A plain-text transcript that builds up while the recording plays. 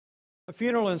A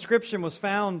funeral inscription was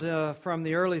found from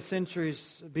the early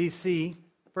centuries BC,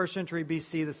 first century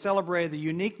BC, that celebrated the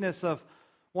uniqueness of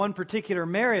one particular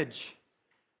marriage.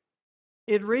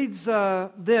 It reads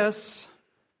this: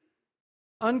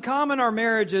 "Uncommon are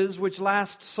marriages which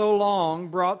last so long,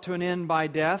 brought to an end by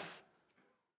death,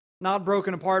 not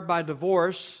broken apart by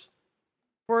divorce.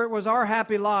 For it was our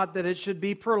happy lot that it should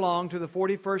be prolonged to the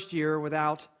 41st year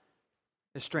without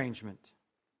estrangement."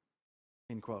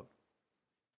 End quote.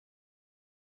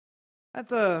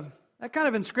 That kind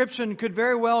of inscription could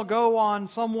very well go on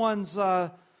someone's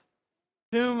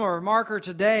tomb or marker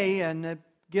today, and it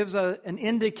gives an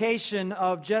indication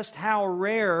of just how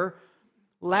rare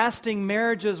lasting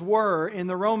marriages were in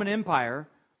the Roman Empire,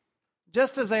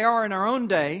 just as they are in our own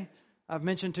day. I've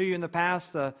mentioned to you in the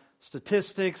past the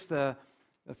statistics, the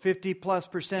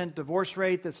 50+% divorce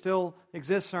rate that still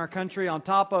exists in our country, on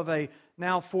top of a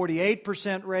now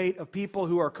 48% rate of people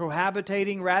who are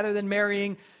cohabitating rather than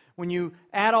marrying. When you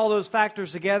add all those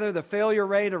factors together, the failure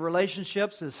rate of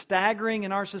relationships is staggering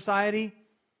in our society.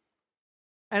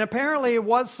 And apparently it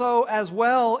was so as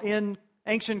well in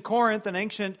ancient Corinth and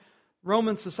ancient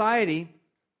Roman society.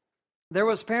 There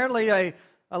was apparently a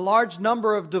large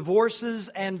number of divorces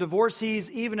and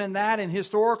divorcees, even in that, and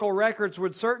historical records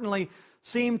would certainly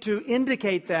seem to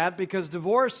indicate that, because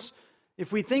divorce,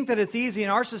 if we think that it's easy in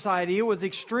our society, it was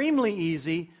extremely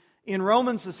easy in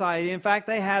Roman society. In fact,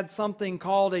 they had something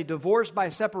called a divorce by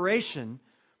separation,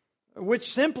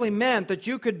 which simply meant that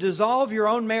you could dissolve your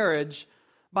own marriage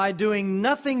by doing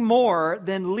nothing more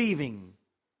than leaving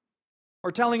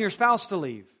or telling your spouse to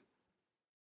leave.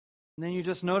 And then you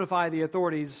just notify the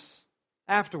authorities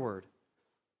afterward.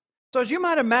 So as you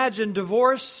might imagine,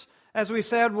 divorce, as we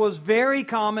said, was very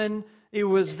common. It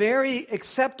was very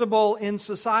acceptable in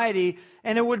society,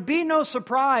 and it would be no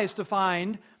surprise to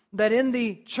find that in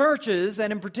the churches,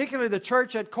 and in particular the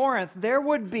church at Corinth, there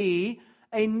would be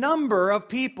a number of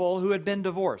people who had been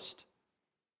divorced.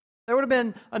 There would have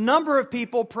been a number of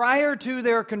people prior to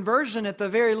their conversion, at the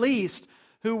very least,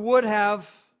 who would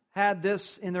have had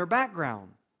this in their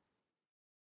background.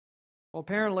 Well,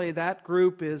 apparently that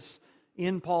group is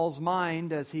in Paul's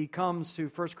mind as he comes to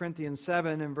 1 Corinthians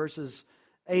 7 and verses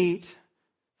 8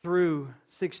 through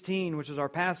 16, which is our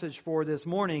passage for this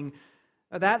morning.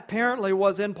 That apparently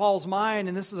was in Paul's mind,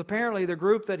 and this is apparently the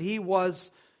group that he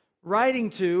was writing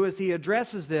to as he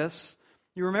addresses this.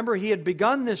 You remember he had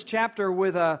begun this chapter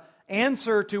with an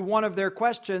answer to one of their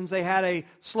questions. They had a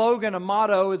slogan, a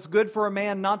motto: "It's good for a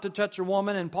man not to touch a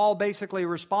woman," and Paul basically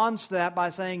responds to that by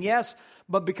saying, yes,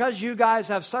 but because you guys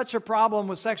have such a problem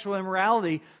with sexual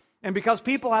immorality, and because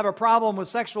people have a problem with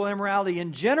sexual immorality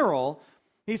in general,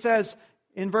 he says,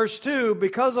 in verse 2,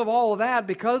 because of all of that,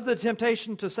 because of the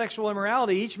temptation to sexual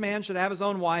immorality, each man should have his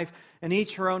own wife and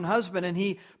each her own husband. And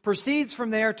he proceeds from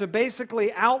there to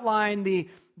basically outline the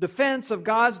defense of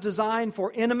God's design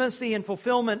for intimacy and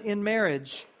fulfillment in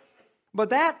marriage.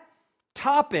 But that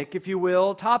topic, if you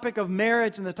will, topic of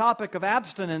marriage and the topic of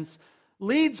abstinence,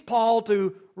 leads Paul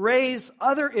to raise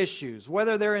other issues,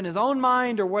 whether they're in his own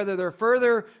mind or whether they're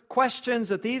further questions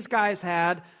that these guys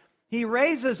had. He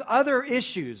raises other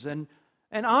issues,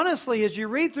 and honestly, as you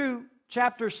read through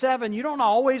chapter 7, you don't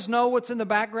always know what's in the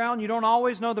background. You don't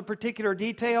always know the particular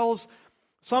details.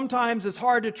 Sometimes it's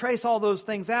hard to trace all those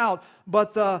things out.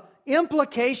 But the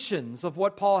implications of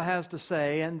what Paul has to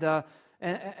say and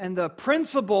the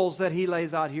principles that he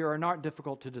lays out here are not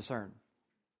difficult to discern.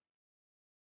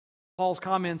 Paul's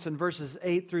comments in verses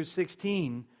 8 through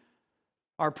 16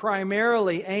 are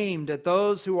primarily aimed at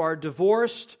those who are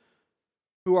divorced,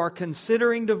 who are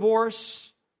considering divorce,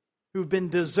 who've been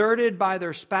deserted by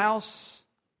their spouse,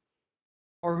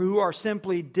 or who are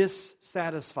simply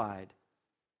dissatisfied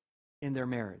in their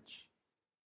marriage.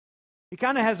 He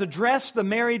kind of has addressed the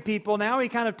married people. Now he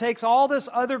kind of takes all this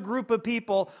other group of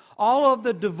people, all of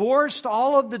the divorced,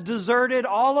 all of the deserted,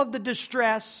 all of the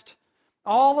distressed,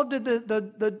 all of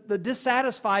the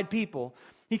dissatisfied people.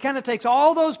 He kind of takes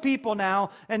all those people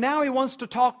now, and now he wants to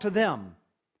talk to them.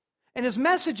 And his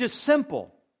message is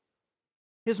simple.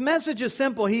 His message is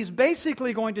simple. He's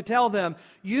basically going to tell them,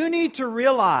 you need to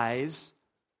realize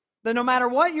that no matter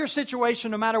what your situation,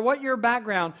 no matter what your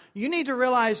background, you need to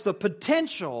realize the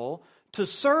potential to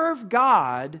serve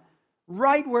God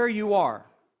right where you are.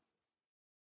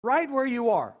 Right where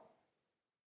you are.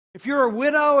 If you're a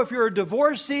widow, if you're a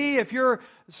divorcee, if you're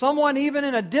someone even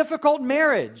in a difficult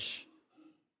marriage,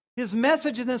 his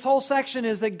message in this whole section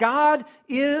is that God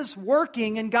is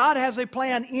working and God has a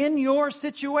plan in your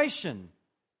situation.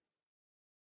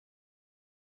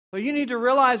 So you need to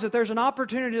realize that there's an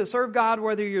opportunity to serve God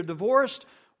whether you're divorced,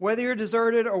 whether you're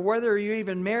deserted or whether you're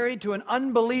even married to an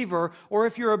unbeliever, or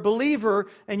if you're a believer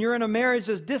and you're in a marriage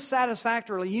that's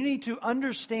dissatisfactory, you need to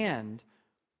understand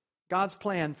God's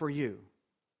plan for you.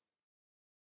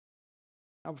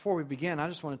 Now, before we begin, I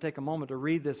just want to take a moment to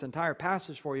read this entire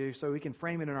passage for you so we can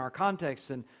frame it in our context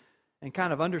and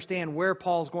kind of understand where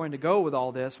Paul's going to go with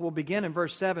all this. We'll begin in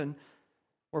verse 7,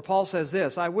 where Paul says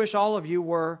this, "I wish all of you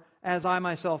were as I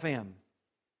myself am.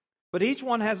 But each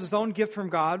one has his own gift from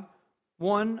God,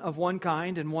 one of one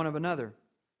kind and one of another.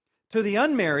 To the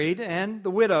unmarried and the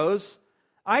widows,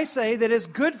 I say that it's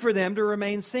good for them to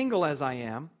remain single as I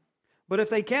am. But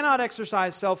if they cannot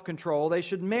exercise self-control, they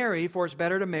should marry, for it's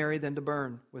better to marry than to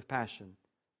burn with passion.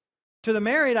 To the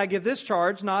married I give this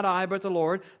charge, not I, but the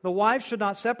Lord. The wife should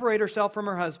not separate herself from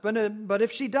her husband, but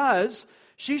if she does,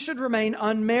 she should remain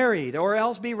unmarried, or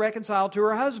else be reconciled to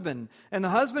her husband. And the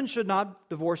husband should not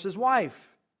divorce his wife.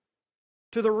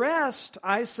 To the rest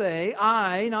I say,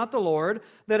 I, not the Lord,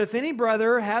 that if any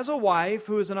brother has a wife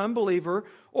who is an unbeliever,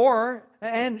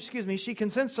 she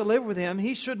consents to live with him,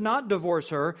 he should not divorce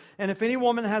her. And if any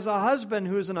woman has a husband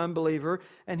who is an unbeliever,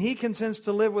 and he consents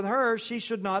to live with her, she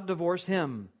should not divorce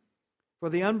him. For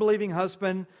the unbelieving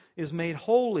husband is made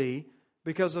holy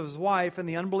because of his wife, and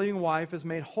the unbelieving wife is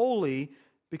made holy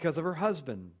because of her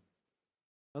husband.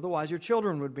 Otherwise your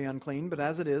children would be unclean, but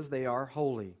as it is, they are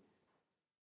holy.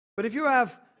 But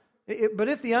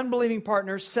if the unbelieving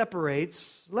partner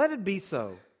separates, let it be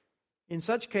so. In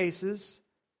such cases,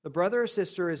 the brother or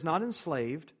sister is not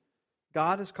enslaved.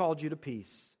 God has called you to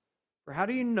peace. For how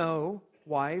do you know,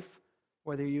 wife,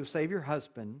 whether you save your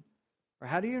husband? Or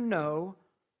how do you know,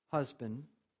 husband,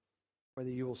 whether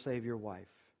you will save your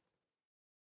wife?"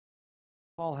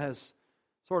 Paul has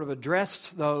sort of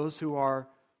addressed those who are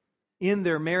in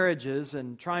their marriages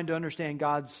and trying to understand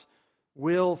God's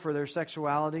will for their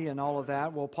sexuality and all of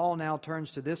that. Well, Paul now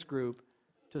turns to this group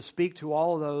to speak to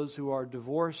all of those who are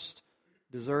divorced,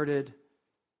 deserted,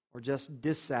 or just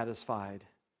dissatisfied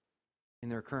in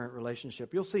their current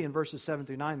relationship. You'll see in verses 7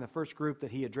 through 9, the first group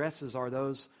that he addresses are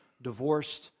those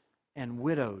divorced and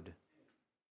widowed.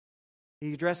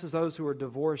 He addresses those who are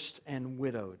divorced and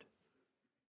widowed.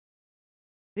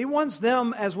 He wants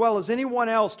them, as well as anyone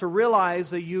else, to realize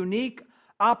the unique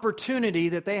opportunity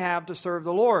that they have to serve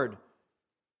the Lord.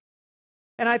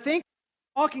 And I think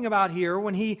talking about here,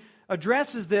 when he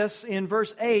addresses this in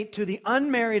verse 8 to the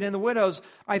unmarried and the widows,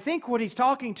 I think what he's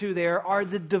talking to there are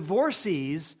the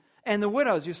divorcees and the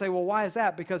widows. You say, well, why is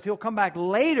that? Because he'll come back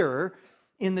later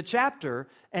in the chapter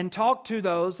and talk to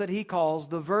those that he calls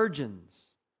the virgins.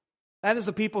 That is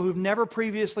the people who've never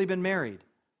previously been married.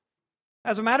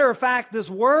 As a matter of fact,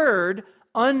 this word,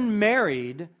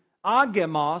 unmarried,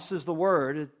 agemos is the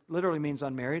word. It literally means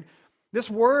unmarried. This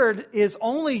word is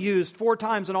only used 4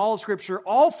 times in all of Scripture.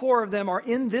 All 4 of them are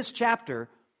in this chapter.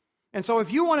 And so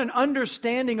if you want an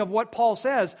understanding of what Paul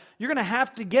says, you're going to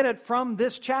have to get it from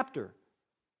this chapter.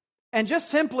 And just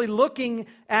simply looking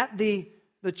at the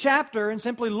chapter and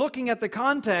simply looking at the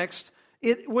context,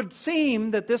 it would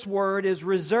seem that this word is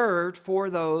reserved for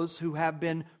those who have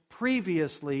been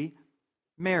previously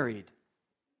married.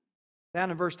 Down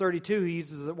in verse 32, he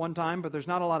uses it one time, but there's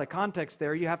not a lot of context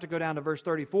there. You have to go down to verse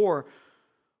 34,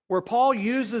 where Paul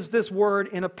uses this word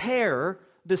in a pair,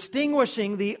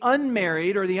 distinguishing the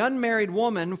unmarried or the unmarried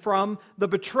woman from the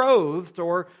betrothed,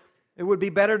 or it would be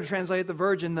better to translate the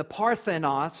virgin, the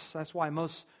parthenos. That's why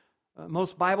most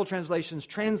Bible translations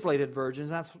translated virgins.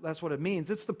 That's what it means.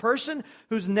 It's the person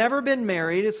who's never been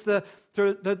married. It's the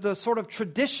sort of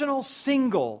traditional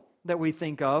single that we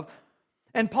think of.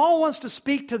 And Paul wants to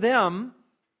speak to them,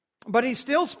 but he's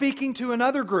still speaking to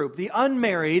another group, the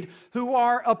unmarried, who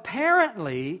are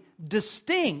apparently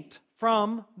distinct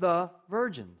from the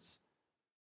virgins.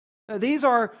 These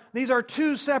are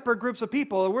 2 separate groups of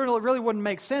people. It really wouldn't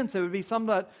make sense. It would be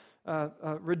somewhat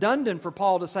redundant for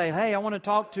Paul to say, hey, I want to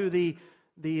talk to the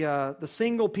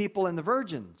single people and the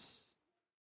virgins.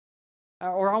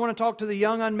 Or I want to talk to the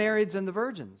young unmarrieds and the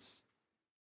virgins.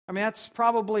 I mean, that's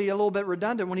probably a little bit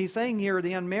redundant. When he's saying here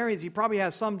the unmarrieds, he probably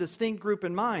has some distinct group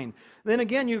in mind. Then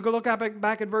again, you go look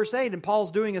back at verse 8, and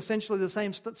Paul's doing essentially the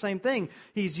same thing.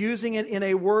 He's using it in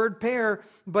a word pair,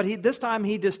 but this time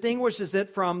he distinguishes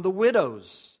it from the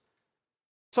widows.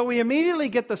 So we immediately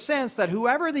get the sense that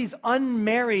whoever these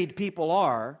unmarried people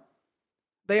are,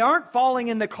 they aren't falling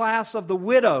in the class of the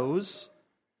widows,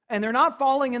 and they're not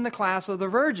falling in the class of the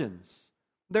virgins.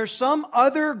 There's some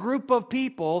other group of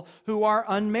people who are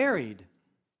unmarried.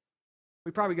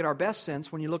 We probably get our best sense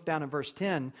when you look down in verse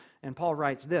 10, and Paul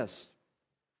writes this: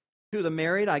 "To the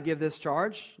married I give this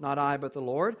charge, not I but the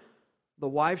Lord. The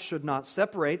wife should not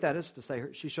separate," that is to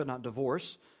say, she should not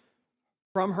divorce,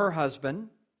 "from her husband,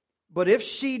 But if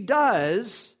she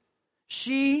does,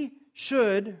 she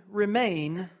should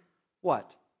remain what?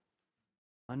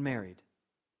 Unmarried.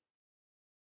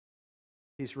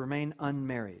 She's to remain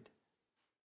unmarried.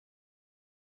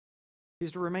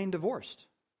 She's to remain divorced.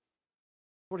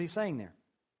 That's what he's saying there.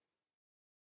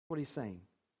 That's what he's saying.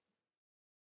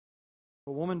 If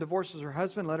a woman divorces her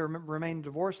husband, let her remain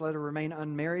divorced, let her remain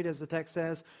unmarried, as the text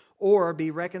says, or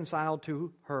be reconciled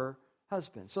to her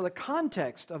husband. So the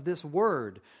context of this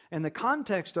word and the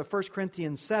context of 1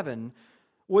 Corinthians 7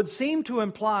 would seem to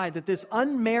imply that this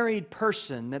unmarried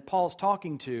person that Paul's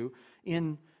talking to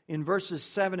in verses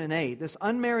 7 and 8, this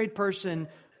unmarried person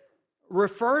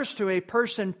refers to a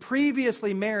person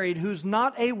previously married who's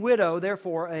not a widow,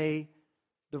 therefore a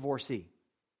divorcee.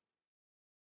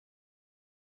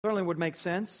 Certainly would make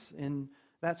sense in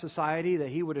that society that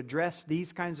he would address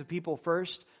these kinds of people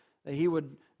first, that he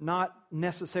would not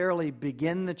necessarily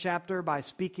begin the chapter by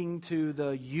speaking to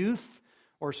the youth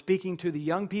or speaking to the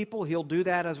young people. He'll do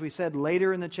that, as we said,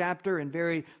 later in the chapter in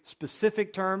very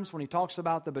specific terms when he talks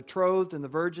about the betrothed and the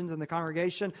virgins in the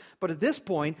congregation. But at this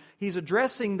point, he's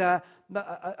addressing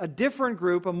a different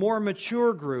group, a more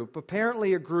mature group,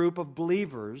 apparently a group of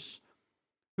believers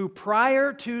who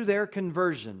prior to their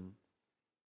conversion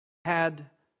had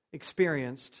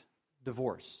experienced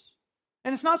divorce.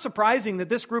 And it's not surprising that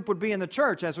this group would be in the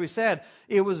church. As we said,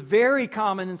 it was very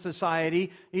common in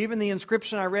society. Even the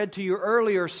inscription I read to you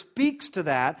earlier speaks to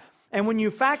that. And when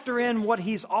you factor in what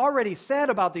he's already said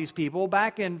about these people,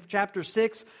 back in chapter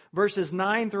 6, verses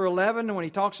 9 through 11, when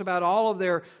he talks about all of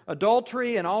their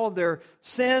adultery and all of their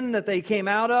sin that they came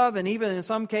out of, and even in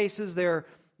some cases their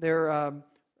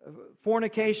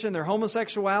fornication, their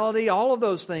homosexuality, all of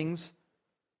those things,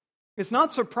 it's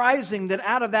not surprising that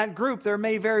out of that group there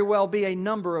may very well be a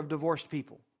number of divorced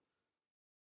people.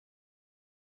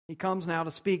 He comes now to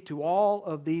speak to all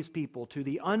of these people, to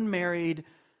the unmarried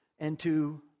and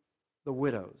to the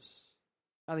widows.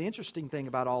 Now, the interesting thing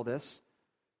about all this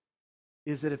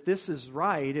is that if this is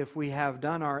right, if we have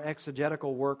done our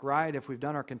exegetical work right, if we've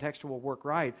done our contextual work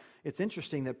right, it's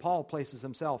interesting that Paul places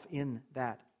himself in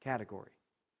that category.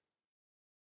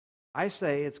 I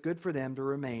say it's good for them to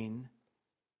remain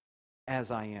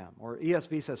as I am. Or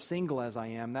ESV says single as I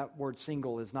am. That word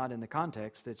single is not in the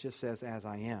context. It just says as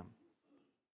I am.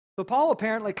 So Paul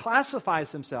apparently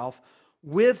classifies himself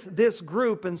with this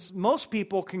group, and most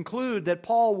people conclude that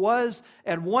Paul was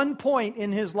at one point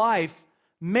in his life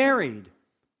married,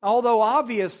 although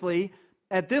obviously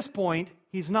at this point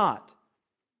he's not.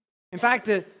 In fact,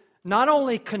 not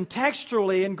only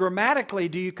contextually and grammatically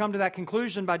do you come to that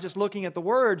conclusion by just looking at the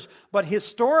words, but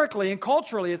historically and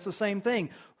culturally it's the same thing.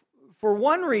 For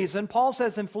one reason, Paul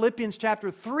says in Philippians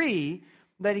chapter 3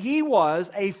 that he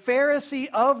was a Pharisee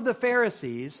of the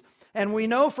Pharisees, and we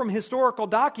know from historical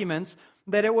documents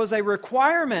that it was a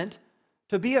requirement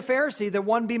to be a Pharisee that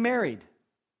one be married.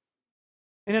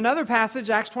 In another passage,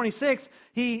 Acts 26,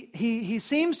 he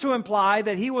seems to imply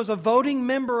that he was a voting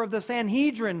member of the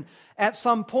Sanhedrin at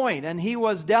some point, and he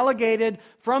was delegated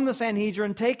from the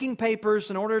Sanhedrin, taking papers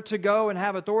in order to go and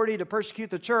have authority to persecute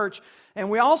the church. And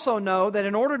we also know that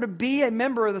in order to be a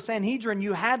member of the Sanhedrin,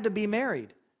 you had to be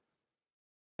married.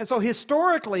 And so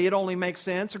historically it only makes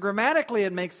sense, or grammatically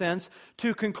it makes sense,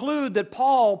 to conclude that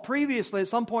Paul previously at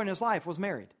some point in his life was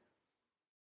married.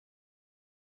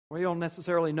 We don't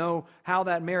necessarily know how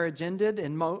that marriage ended.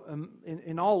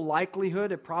 In all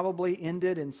likelihood, it probably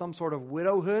ended in some sort of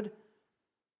widowhood.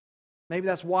 Maybe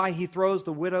that's why he throws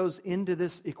the widows into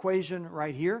this equation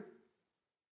right here.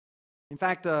 In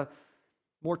fact,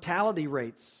 mortality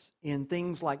rates in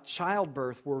things like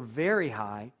childbirth were very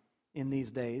high in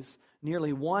these days.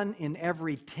 Nearly 1 in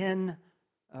every 10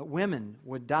 women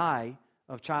would die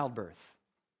of childbirth.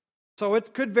 So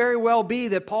it could very well be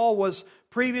that Paul was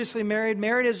previously married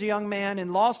as a young man,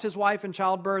 and lost his wife in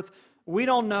childbirth. We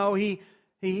don't know. He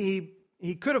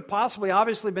could have possibly,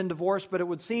 obviously, been divorced, but it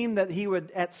would seem that he would,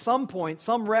 at some point,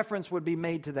 some reference would be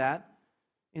made to that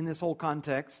in this whole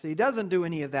context. He doesn't do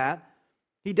any of that.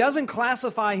 He doesn't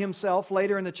classify himself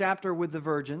later in the chapter with the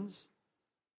virgins.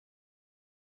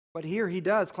 But here he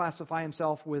does classify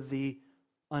himself with the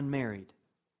unmarried.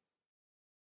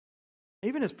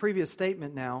 Even his previous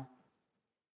statement now,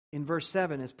 in verse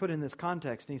 7, is put in this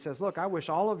context. And he says, look, I wish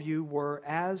all of you were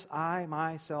as I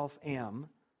myself am.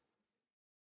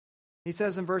 He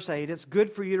says in verse 8, it's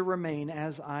good for you to remain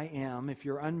as I am if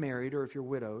you're unmarried or if you're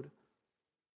widowed.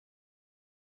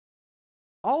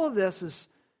 All of this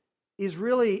is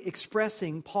really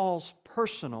expressing Paul's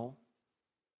personal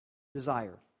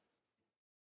desire.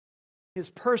 His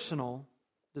personal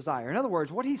desire. In other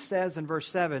words, what he says in verse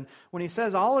 7, when he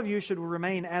says all of you should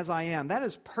remain as I am, that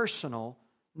is personal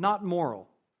not moral.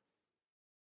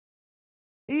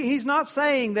 He's not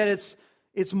saying that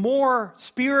it's more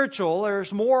spiritual or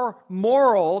it's more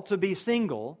moral to be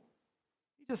single.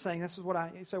 He's just saying this is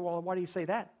what you say, well, why do you say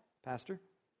that, Pastor?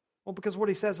 Well, because what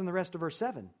he says in the rest of verse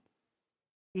 7.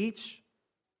 Each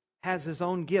has his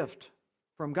own gift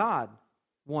from God,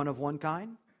 one of one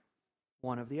kind,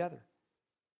 one of the other.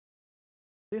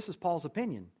 This is Paul's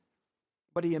opinion.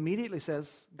 But he immediately says,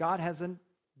 God hasn't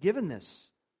given this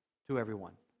to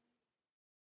everyone.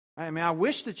 I mean, I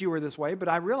wish that you were this way, but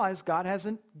I realize God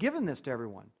hasn't given this to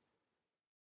everyone.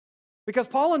 Because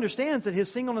Paul understands that his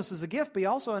singleness is a gift, but he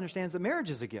also understands that marriage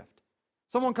is a gift.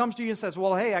 Someone comes to you and says,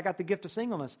 well, hey, I got the gift of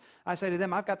singleness. I say to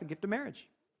them, I've got the gift of marriage.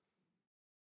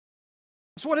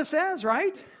 That's what it says,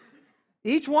 right?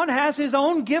 Each one has his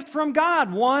own gift from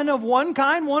God, one of one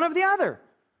kind, one of the other.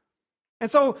 And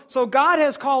so God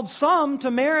has called some to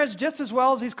marriage just as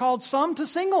well as He's called some to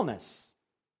singleness.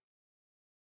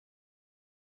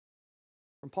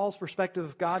 From Paul's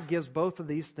perspective, God gives both of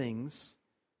these things.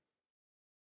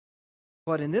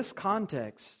 But in this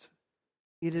context,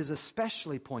 it is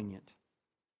especially poignant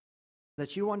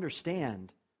that you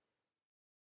understand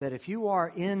that if you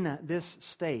are in this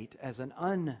state as an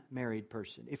unmarried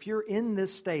person, if you're in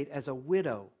this state as a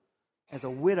widow, as a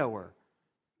widower,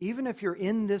 even if you're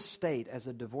in this state as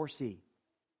a divorcee,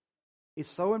 it's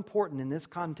so important in this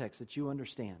context that you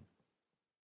understand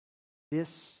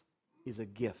this is a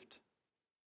gift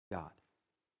from God.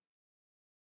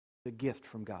 The gift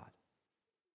from God.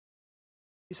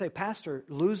 You say, Pastor,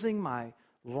 losing my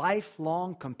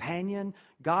lifelong companion,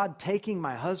 God taking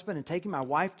my husband and taking my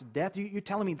wife to death, you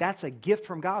telling me that's a gift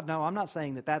from God? No, I'm not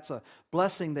saying that that's a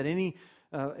blessing that any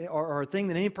or a thing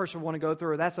that any person would want to go through,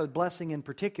 or that's a blessing in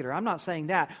particular. I'm not saying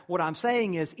that. What I'm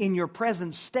saying is in your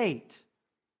present state,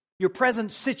 your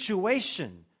present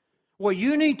situation, what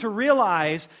you need to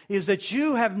realize is that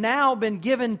you have now been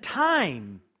given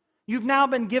time. You've now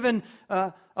been given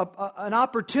an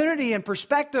opportunity and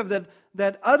perspective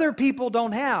that other people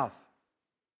don't have.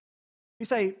 You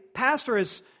say, Pastor,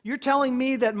 you're telling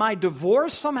me that my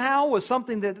divorce somehow was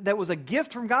something that was a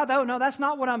gift from God? No, that's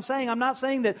not what I'm saying. I'm not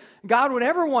saying that God would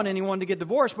ever want anyone to get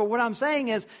divorced. But what I'm saying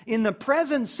is, in the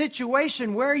present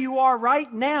situation where you are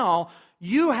right now,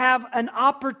 you have an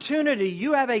opportunity.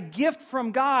 You have a gift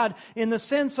from God in the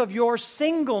sense of your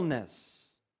singleness,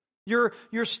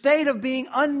 your state of being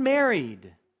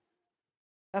unmarried.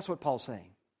 That's what Paul's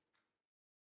saying.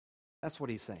 That's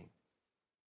what he's saying.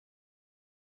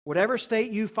 Whatever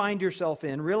state you find yourself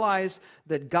in, realize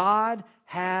that God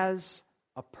has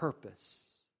a purpose.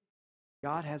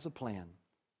 God has a plan.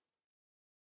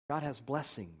 God has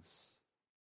blessings.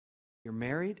 You're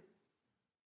married.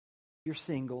 You're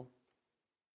single.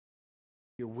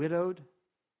 You're widowed.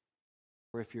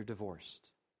 Or if you're divorced.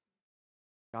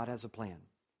 God has a plan.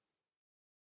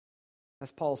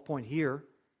 That's Paul's point here.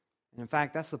 And in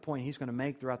fact, that's the point he's going to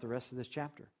make throughout the rest of this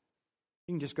chapter.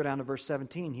 You can just go down to verse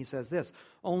 17. He says this,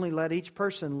 only let each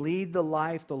person lead the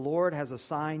life the Lord has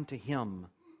assigned to him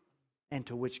and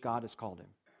to which God has called him.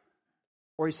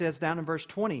 Or he says down in verse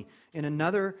 20, in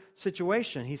another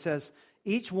situation, he says,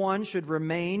 each one should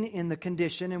remain in the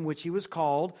condition in which he was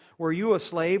called. Were you a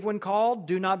slave when called?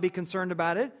 Do not be concerned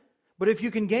about it. But if you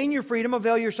can gain your freedom,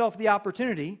 avail yourself of the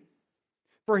opportunity.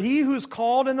 For he who's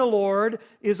called in the Lord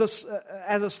as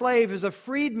a slave is a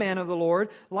freedman of the Lord.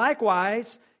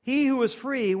 Likewise, he who is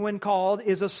free when called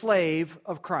is a slave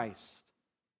of Christ.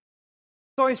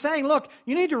 So he's saying, look,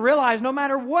 you need to realize no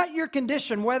matter what your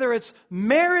condition, whether it's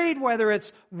married, whether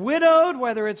it's widowed,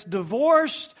 whether it's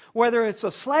divorced, whether it's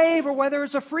a slave, or whether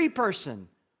it's a free person,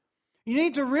 you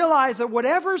need to realize that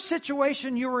whatever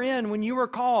situation you were in when you were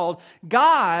called,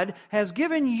 God has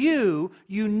given you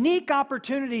unique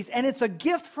opportunities, and it's a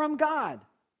gift from God.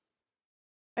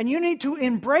 And you need to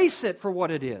embrace it for what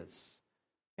it is.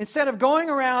 Instead of going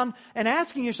around and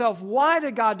asking yourself, why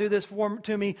did God do this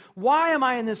to me? Why am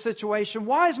I in this situation?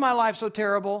 Why is my life so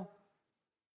terrible?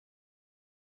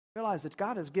 Realize that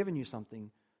God has given you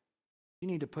something you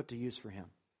need to put to use for Him.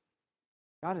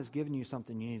 God has given you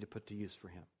something you need to put to use for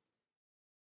Him.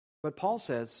 But Paul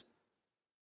says,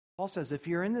 if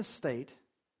you're in this state,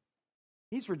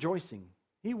 he's rejoicing.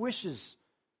 He wishes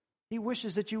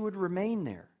that you would remain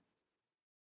there.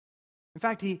 In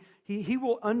fact, he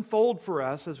will unfold for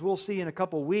us, as we'll see in a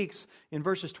couple weeks, in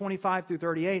verses 25 through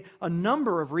 38, a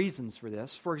number of reasons for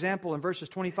this. For example, in verses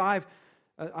 25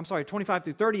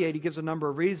 through 38, he gives a number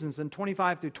of reasons. In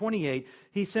 25 through 28,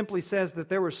 he simply says that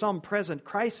there was some present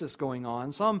crisis going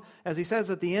on. Some, as he says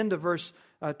at the end of verse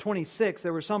 26,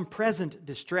 there was some present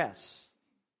distress.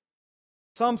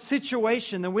 some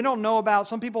situation that we don't know about.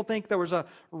 Some people think there was a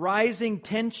rising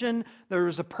tension, there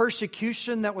was a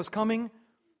persecution that was coming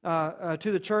to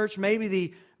the church.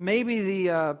 Maybe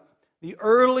the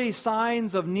early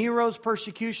signs of Nero's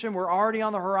persecution were already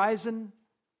on the horizon.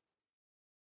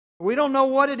 We don't know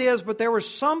what it is, but there was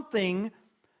something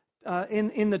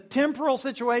in the temporal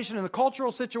situation, in the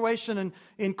cultural situation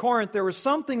in Corinth. There was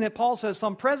something that Paul says,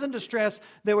 some present distress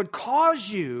that would cause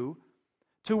you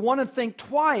to want to think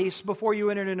twice before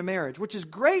you entered into marriage, which is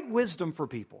great wisdom for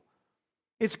people.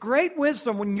 It's great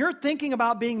wisdom when you're thinking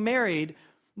about being married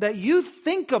that you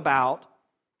think about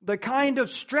the kind of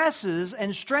stresses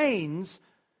and strains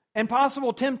and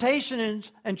possible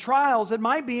temptations and trials that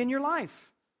might be in your life.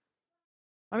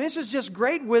 I mean, this is just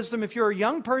great wisdom if you're a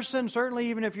young person, certainly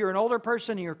even if you're an older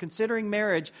person and you're considering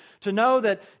marriage, to know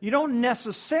that you don't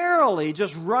necessarily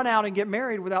just run out and get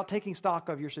married without taking stock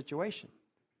of your situation.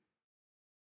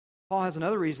 Paul has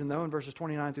another reason, though, in verses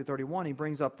 29 through 31. He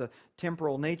brings up the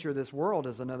temporal nature of this world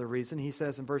as another reason. He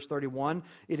says in verse 31,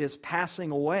 it is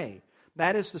passing away.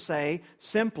 That is to say,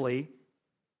 simply,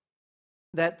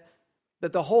 that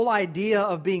the whole idea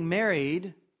of being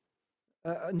married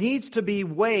needs to be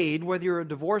weighed, whether you're a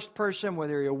divorced person,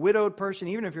 whether you're a widowed person,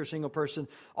 even if you're a single person.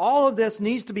 All of this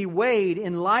needs to be weighed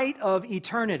in light of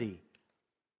eternity.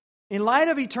 In light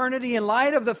of eternity, in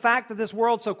light of the fact that this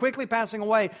world's so quickly passing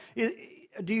away,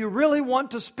 do you really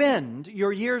want to spend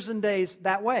your years and days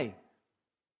that way?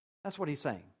 That's what he's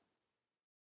saying.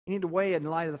 You need to weigh it in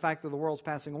light of the fact that the world's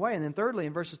passing away. And then thirdly,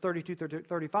 in verses 32 through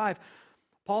 35,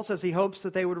 Paul says he hopes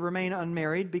that they would remain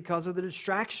unmarried because of the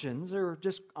distractions, or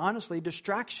just honestly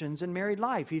distractions in married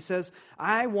life. He says,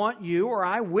 I want you, or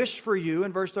I wish for you,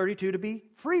 in verse 32, to be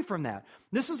free from that.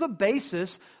 This is the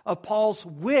basis of Paul's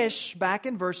wish back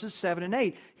in verses 7 and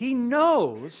 8. He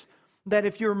knows that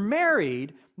if you're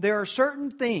married, there are certain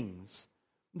things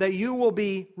that you will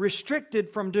be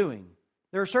restricted from doing.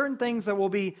 There are certain things there will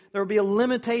be a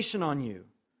limitation on you.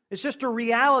 It's just a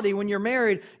reality. When you're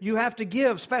married, you have to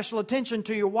give special attention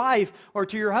to your wife or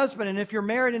to your husband. And if you're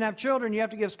married and have children, you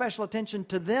have to give special attention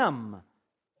to them.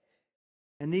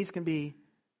 And these can be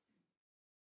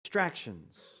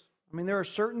distractions. I mean, there are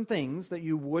certain things that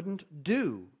you wouldn't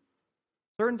do.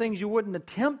 Certain things you wouldn't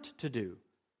attempt to do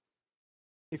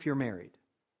if you're married.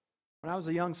 When I was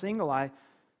a young single, I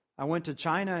went to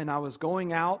China and I was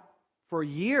going out for a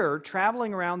year,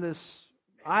 traveling around this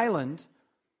island,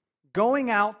 going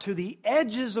out to the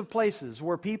edges of places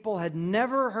where people had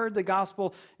never heard the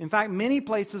gospel. In fact, many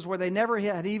places where they never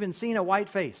had even seen a white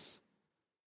face.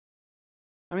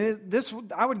 I mean,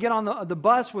 I would get on the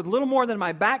bus with little more than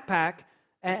my backpack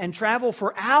and travel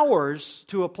for hours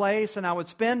to a place, and I would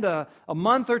spend a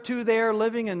month or two there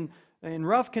living in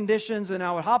rough conditions, and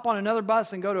I would hop on another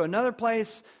bus and go to another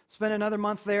place, spend another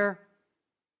month there.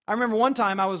 I remember one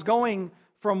time I was going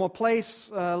from a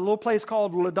little place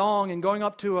called Ledong, and going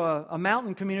up to a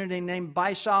mountain community named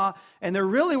Baisha, and there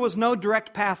really was no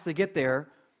direct path to get there.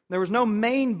 There was no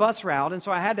main bus route, and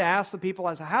so I had to ask the people,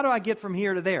 I said, how do I get from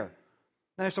here to there?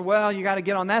 And they said, well, you got to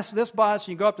get on this bus,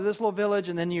 and you go up to this little village,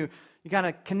 and then you kind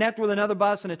of connect with another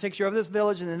bus, and it takes you over this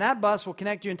village, and then that bus will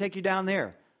connect you and take you down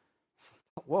there.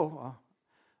 Whoa.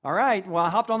 All right. Well, I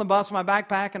hopped on the bus with my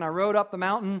backpack, and I rode up the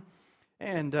mountain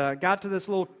and got to this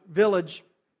little village,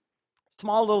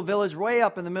 small little village way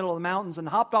up in the middle of the mountains, and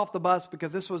hopped off the bus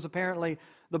because this was apparently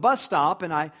the bus stop.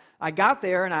 And I got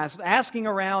there, and I was asking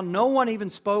around. No one even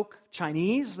spoke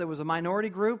Chinese. There was a minority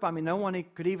group. I mean, no one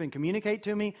could even communicate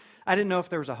to me. I didn't know if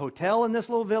there was a hotel in this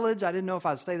little village. I didn't know if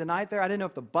I'd stay the night there. I didn't know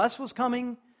if the bus was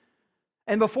coming.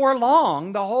 And before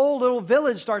long, the whole little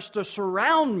village starts to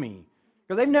surround me,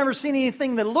 because they've never seen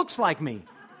anything that looks like me.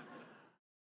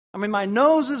 I mean, my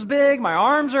nose is big, my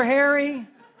arms are hairy.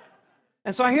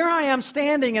 And so here I am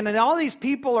standing, and then all these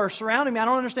people are surrounding me. I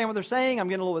don't understand what they're saying. I'm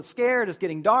getting a little bit scared. It's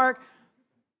getting dark.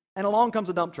 And along comes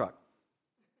a dump truck.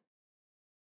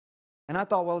 And I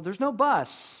thought, well, there's no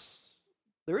bus.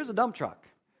 There is a dump truck.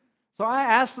 So I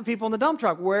asked the people in the dump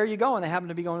truck, where are you going? They happened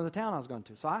to be going to the town I was going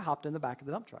to. So I hopped in the back of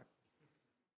the dump truck.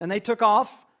 And they took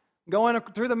off, going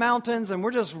through the mountains, and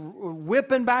we're just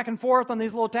whipping back and forth on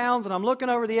these little towns, and I'm looking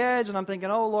over the edge, and I'm thinking,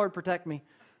 oh, Lord, protect me.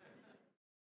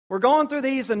 We're going through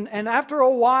these, and after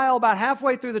a while, about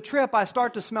halfway through the trip, I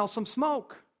start to smell some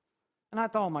smoke. And I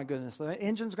thought, oh, my goodness, the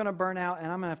engine's going to burn out,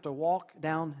 and I'm going to have to walk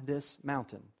down this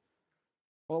mountain.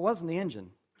 Well, it wasn't the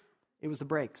engine. It was the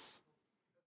brakes.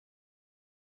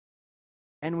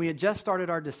 And we had just started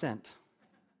our descent,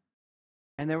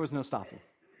 and there was no stopping.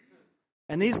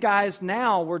 And these guys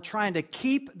now were trying to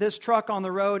keep this truck on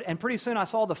the road, and pretty soon I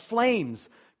saw the flames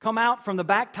come out from the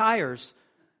back tires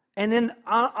And then,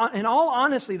 in all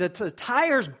honesty, the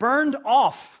tires burned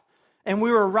off. And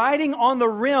we were riding on the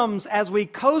rims as we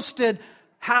coasted,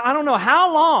 I don't know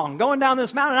how long, going down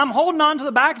this mountain. I'm holding on to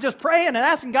the back, just praying and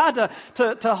asking God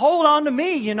to hold on to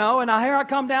me, you know. And here I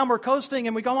come down, we're coasting,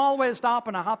 and we come all the way to stop,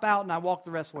 and I hop out, and I walk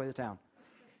the rest of the way to town.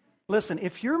 Listen,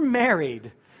 if you're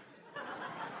married,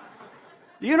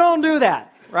 you don't do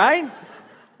that, right?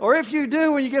 Or if you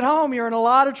do, when you get home, you're in a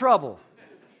lot of trouble.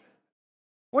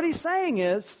 What he's saying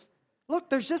is, look,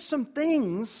 there's just some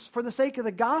things for the sake of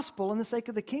the gospel and the sake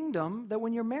of the kingdom that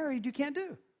when you're married, you can't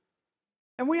do.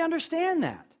 And we understand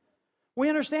that. We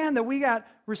understand that we got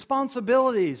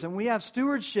responsibilities and we have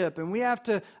stewardship and we have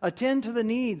to attend to the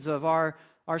needs of our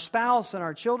spouse and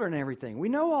our children and everything. We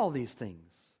know all these things.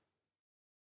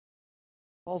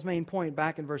 Paul's main point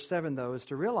back in verse 7, though, is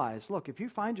to realize, look, if you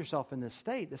find yourself in this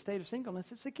state, the state of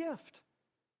singleness, it's a gift.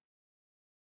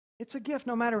 It's a gift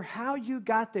no matter how you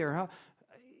got there.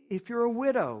 If you're a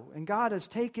widow and God has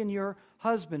taken your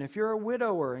husband, if you're a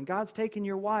widower and God's taken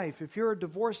your wife, if you're a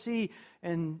divorcee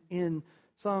and in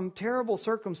some terrible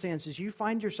circumstances you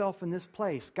find yourself in this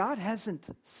place, God hasn't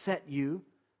set you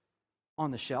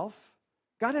on the shelf.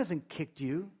 God hasn't kicked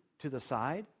you to the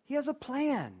side. He has a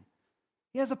plan.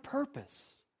 He has a purpose,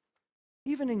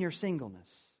 even in your singleness,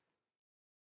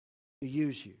 to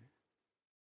use you.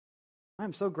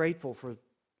 I'm so grateful for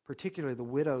particularly the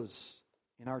widows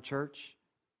in our church.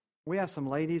 We have some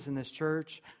ladies in this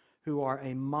church who are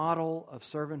a model of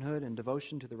servanthood and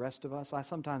devotion to the rest of us. I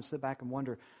sometimes sit back and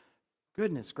wonder,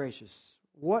 goodness gracious,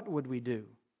 what would we do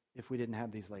if we didn't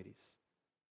have these ladies?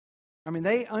 I mean,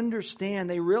 they understand,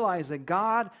 they realize that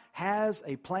God has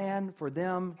a plan for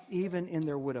them even in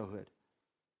their widowhood.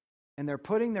 And they're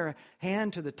putting their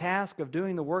hand to the task of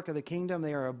doing the work of the kingdom.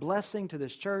 They are a blessing to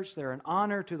this church. They're an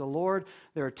honor to the Lord.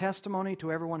 They're a testimony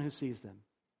to everyone who sees them.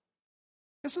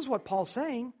 This is what Paul's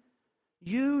saying.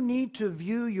 You need to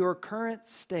view your current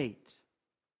state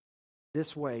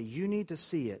this way. You need to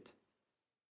see it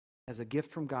as a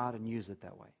gift from God and use it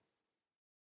that way.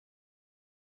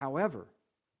 However,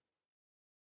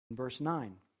 in verse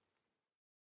 9,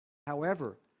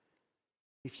 however,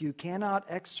 if you cannot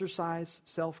exercise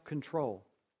self-control,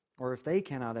 or if they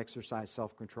cannot exercise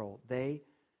self-control, they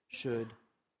should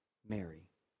marry.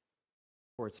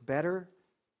 For it's better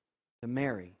to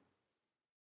marry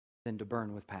than to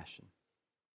burn with passion.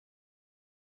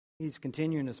 He's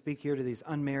continuing to speak here to these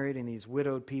unmarried and these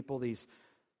widowed people, these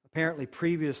apparently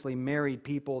previously married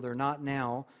people. They're not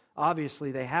now.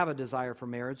 Obviously, they have a desire for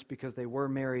marriage because they were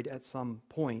married at some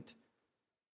point.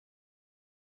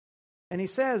 And he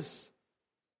says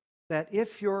that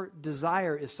if your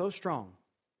desire is so strong,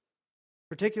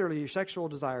 particularly your sexual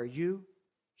desire, you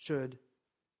should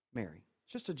marry.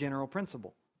 It's just a general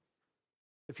principle.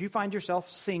 If you find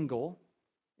yourself single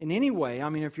in any way, I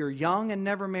mean, if you're young and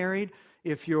never married,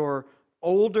 if you're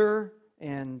older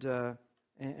and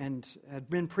had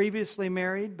been previously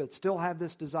married but still have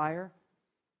this desire,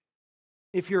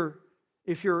 if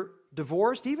you're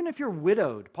divorced, even if you're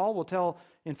widowed, Paul will tell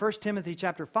in 1 Timothy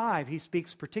chapter 5, he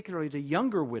speaks particularly to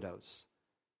younger widows.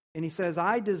 And he says,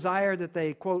 I desire that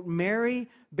they, quote, marry,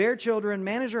 bear children,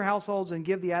 manage their households, and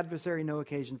give the adversary no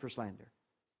occasion for slander,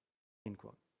 end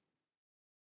quote.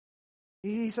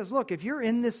 He says, look, if you're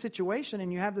in this situation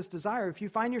and you have this desire, if you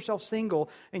find yourself single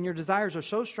and your desires are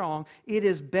so strong, it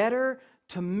is better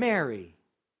to marry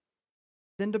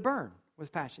than to burn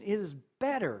with passion. It is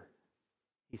better,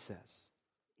 he says.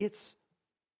 It's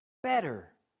better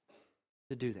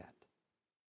to do that.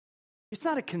 It's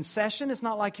not a concession. It's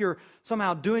not like you're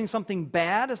somehow doing something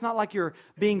bad. It's not like you're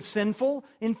being sinful.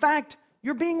 In fact,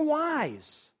 you're being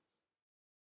wise.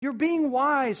 You're being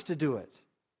wise to do it.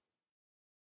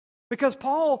 Because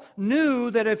Paul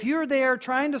knew that if you're there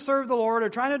trying to serve the Lord or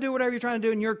trying to do whatever you're trying to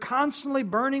do and you're constantly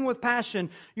burning with passion,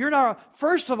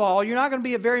 first of all, you're not going to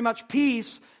be at very much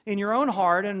peace in your own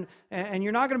heart and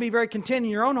you're not going to be very content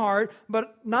in your own heart.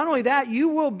 But not only that, you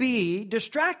will be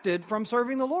distracted from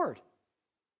serving the Lord.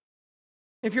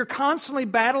 If you're constantly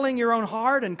battling your own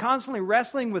heart and constantly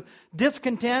wrestling with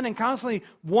discontent and constantly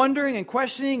wondering and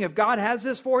questioning if God has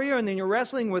this for you, and then you're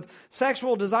wrestling with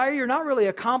sexual desire, you're not really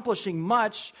accomplishing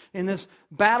much in this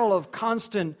battle of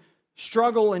constant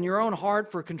struggle in your own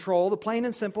heart for control. The plain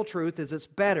and simple truth is it's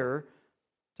better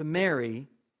to marry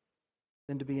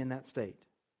than to be in that state.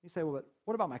 You say, well, but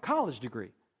what about my college degree?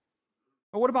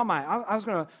 Or what about I was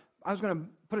going to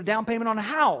put a down payment on a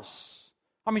house.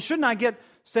 I mean, shouldn't I get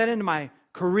set into my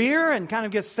career and kind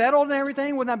of get settled and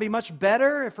everything? Wouldn't that be much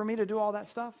better for me to do all that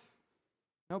stuff?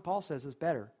 No, Paul says it's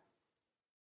better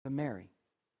to marry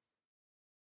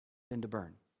than to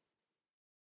burn.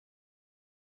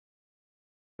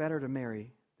 Better to marry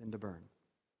than to burn.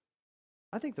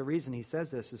 I think the reason he says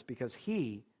this is because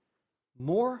he,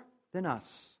 more than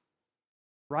us,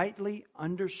 rightly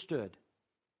understood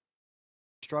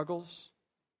the struggles,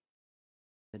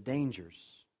 the dangers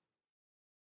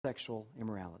of sexual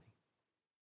immorality.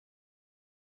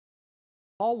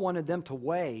 Paul wanted them to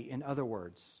weigh, in other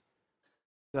words,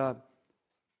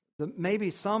 maybe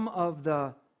some of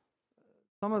the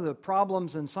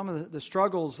problems and some of the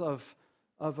struggles of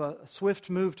a swift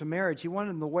move to marriage. He wanted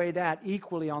them to weigh that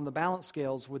equally on the balance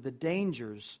scales with the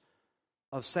dangers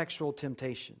of sexual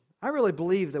temptation. I really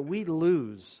believe that we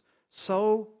lose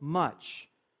so much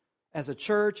as a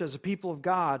church, as a people of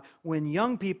God, when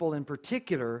young people in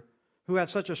particular who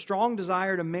have such a strong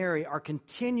desire to marry are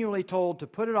continually told to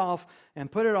put it off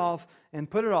and put it off and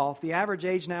put it off. The average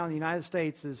age now in the United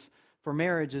States for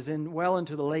marriage is well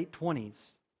into the late 20s.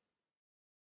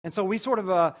 And so we sort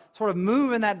of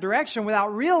move in that direction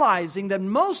without realizing that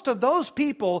most of those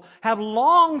people have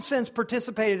long since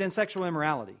participated in sexual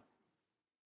immorality.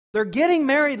 They're getting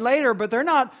married later, but they're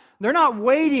not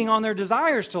waiting on their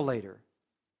desires till later.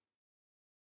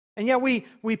 And yet we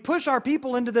push our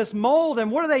people into this mold, and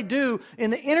what do?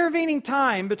 In the intervening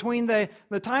time between the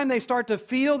time they start to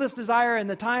feel this desire and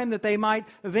the time that they might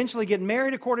eventually get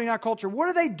married according to our culture,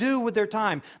 what do with their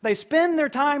time? They spend their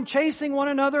time chasing one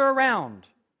another around.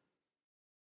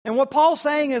 And what Paul's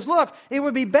saying is, look, it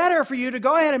would be better for you to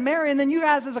go ahead and marry, and then you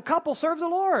guys as a couple serve the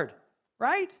Lord,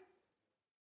 right?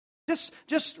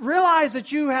 Just realize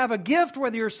that you have a gift,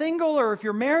 whether you're single or if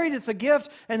you're married, it's a gift,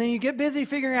 and then you get busy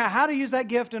figuring out how to use that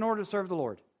gift in order to serve the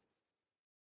Lord.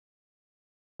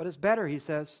 But it's better, he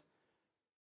says,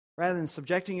 rather than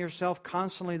subjecting yourself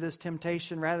constantly to this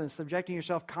temptation, rather than subjecting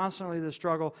yourself constantly to the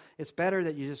struggle, it's better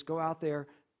that you just go out there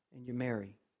and you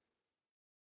marry.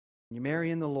 You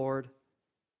marry in the Lord,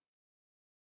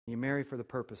 and you marry for the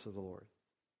purpose of the Lord.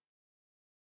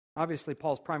 Obviously,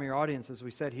 Paul's primary audience, as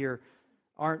we said here,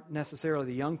 aren't necessarily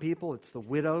the young people. It's the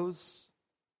widows.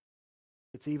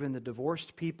 It's even the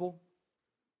divorced people.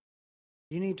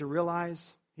 You need to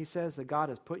realize, he says, that God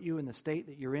has put you in the state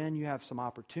that you're in. You have some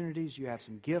opportunities. You have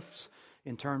some gifts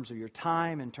in terms of your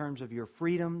time, in terms of your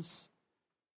freedoms.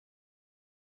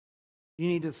 You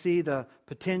need to see the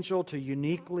potential to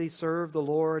uniquely serve the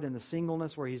Lord in the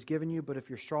singleness where He's given you. But if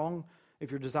you're strong,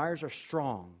 if your desires are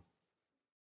strong,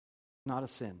 it's not a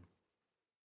sin.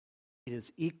 It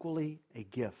is equally a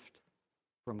gift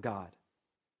from God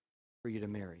for you to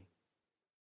marry.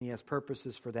 He has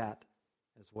purposes for that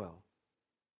as well.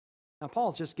 Now,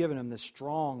 Paul's just given him this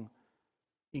strong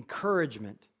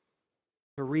encouragement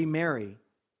to remarry,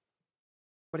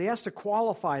 but he has to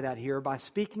qualify that here by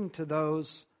speaking to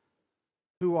those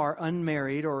who are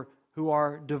unmarried or who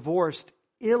are divorced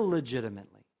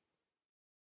illegitimately.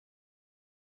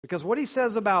 Because what he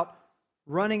says about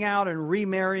running out and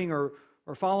remarrying or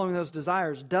following those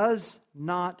desires does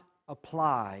not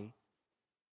apply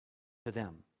to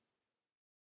them.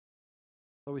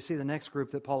 So we see the next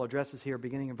group that Paul addresses here,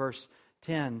 beginning in verse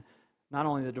 10, not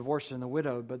only the divorced and the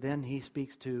widowed, but then he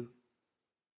speaks to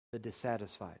the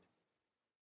dissatisfied.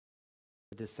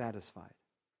 The dissatisfied.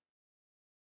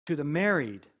 To the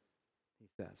married, he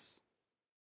says,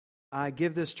 I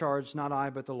give this charge, not I,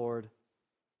 but the Lord.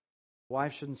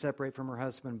 Wife shouldn't separate from her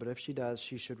husband, but if she does,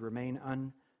 she should remain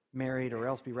unmarried or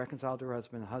else be reconciled to her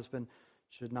husband. The husband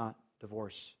should not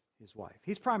divorce his wife.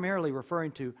 He's primarily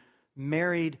referring to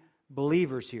married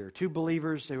believers here, two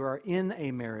believers who are in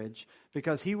a marriage,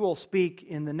 because he will speak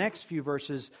in the next few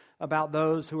verses about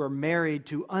those who are married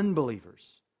to unbelievers.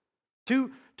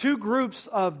 Two groups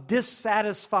of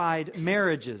dissatisfied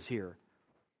marriages here.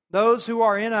 Those who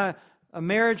are in a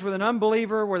marriage with an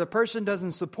unbeliever where the person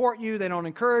doesn't support you, they don't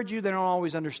encourage you, they don't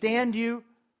always understand you.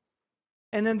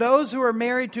 And then those who are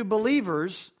married to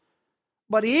believers,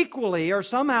 but equally are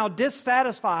somehow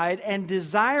dissatisfied and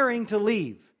desiring to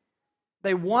leave.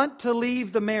 They want to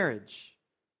leave the marriage.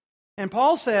 And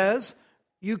Paul says,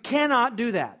 you cannot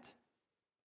do that.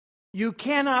 You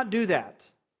cannot do that.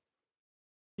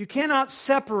 You cannot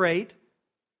separate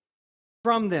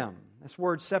from them. This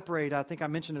word separate, I think I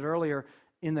mentioned it earlier,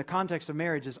 in the context of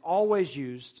marriage is always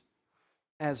used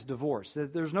as divorce.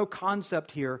 There's no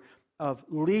concept here of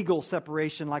legal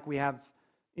separation like we have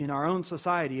in our own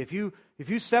society. If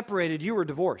you separated, you were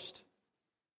divorced.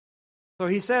 So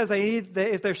he says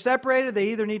if they're separated, they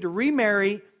either need to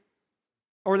remarry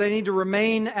or they need to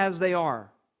remain as they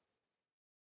are.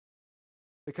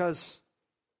 Because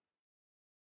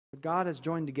what God has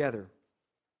joined together,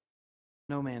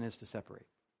 no man is to separate.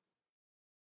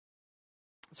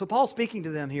 So Paul's speaking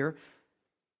to them here.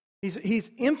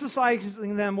 He's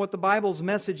emphasizing them what the Bible's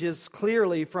message is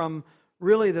clearly from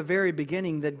really the very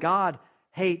beginning, that God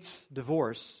hates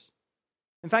divorce.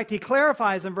 In fact, he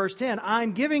clarifies in verse 10,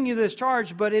 I'm giving you this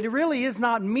charge, but it really is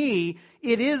not me,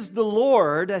 it is the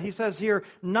Lord. He says here,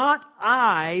 not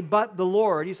I, but the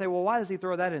Lord. You say, well, why does he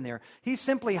throw that in there? He's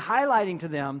simply highlighting to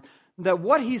them that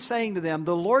what he's saying to them,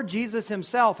 the Lord Jesus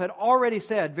himself had already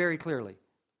said very clearly.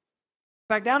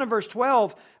 In fact, down in verse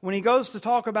 12, when he goes to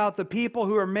talk about the people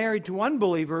who are married to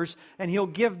unbelievers, and he'll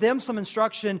give them some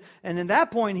instruction, and in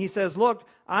that point he says, look,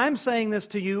 I'm saying this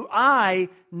to you, I,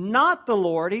 not the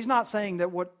Lord. He's not saying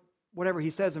that whatever he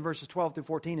says in verses 12 through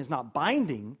 14 is not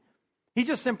binding. He's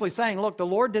just simply saying, look, the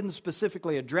Lord didn't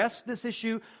specifically address this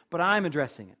issue, but I'm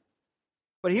addressing it.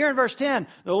 But here in verse 10,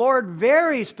 the Lord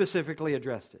very specifically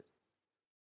addressed it.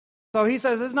 So he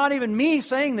says, it's not even me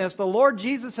saying this. The Lord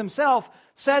Jesus himself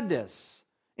said this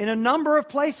in a number of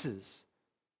places.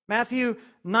 Matthew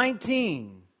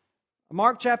 19,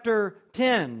 Mark chapter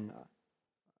 10,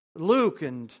 Luke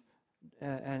and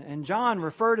John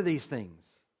refer to these things.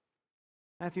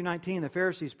 Matthew 19, the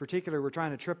Pharisees particularly were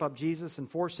trying to trip up Jesus and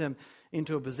force him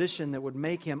into a position that would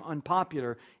make him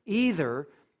unpopular, either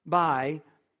by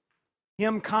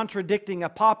him contradicting a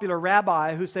popular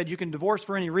rabbi who said you can divorce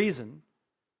for any reason,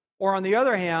 or on the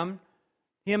other hand,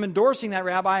 him endorsing that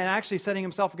rabbi and actually setting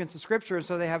himself against the Scripture, and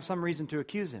so they have some reason to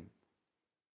accuse him.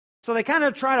 So they kind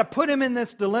of try to put him in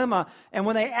this dilemma, and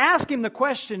when they ask him the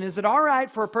question, is it all right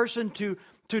for a person to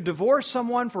divorce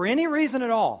someone for any reason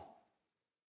at all?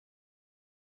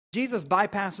 Jesus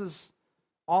bypasses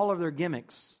all of their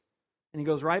gimmicks, and he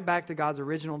goes right back to God's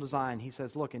original design. He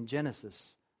says, look, in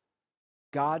Genesis,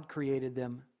 God created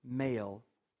them male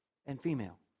and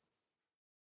female.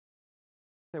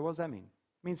 Say, what does that mean?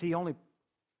 It means he only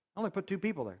put two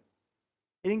people there.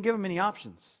 He didn't give them any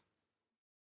options.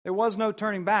 There was no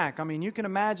turning back. I mean, you can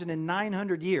imagine in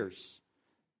 900 years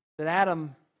that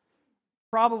Adam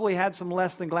probably had some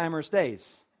less than glamorous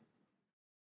days.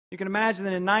 You can imagine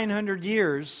that in 900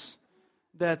 years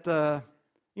that, the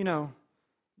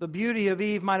beauty of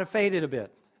Eve might have faded a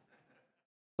bit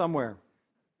somewhere.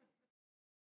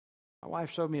 My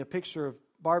wife showed me a picture of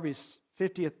Barbie's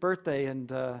 50th birthday, and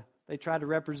they tried to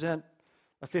represent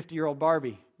a 50-year-old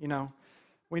Barbie.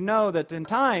 We know that in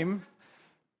time,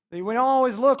 we don't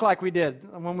always look like we did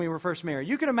when we were first married.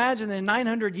 You can imagine that in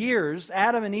 900 years,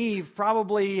 Adam and Eve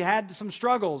probably had some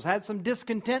struggles, had some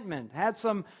discontentment, had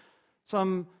some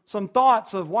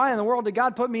thoughts of why in the world did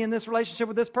God put me in this relationship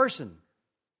with this person?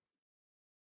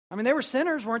 I mean, they were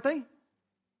sinners, weren't they?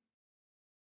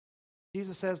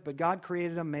 Jesus says, but God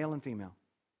created them male and female.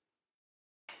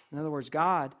 In other words,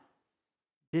 God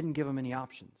didn't give them any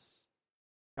options.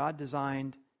 God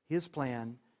designed his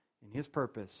plan and his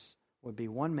purpose would be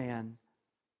one man and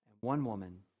one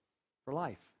woman for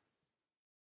life.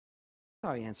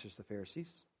 That's how he answers the Pharisees.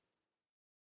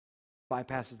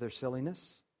 Bypasses their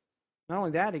silliness. Not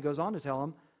only that, he goes on to tell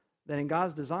them that in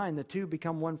God's design, the two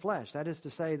become one flesh. That is to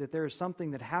say that there is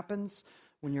something that happens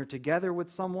when you're together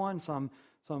with someone, some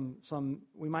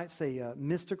we might say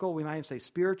mystical, we might even say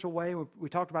spiritual way. We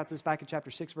talked about this back in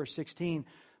chapter 6, verse 16,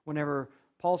 whenever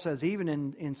Paul says even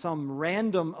in some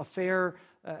random affair,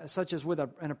 such as with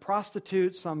a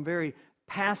prostitute, some very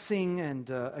passing and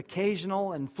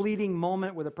occasional and fleeting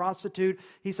moment with a prostitute,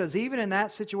 he says even in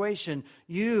that situation,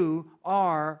 you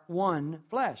are one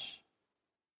flesh.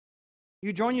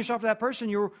 You join yourself to that person,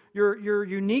 you're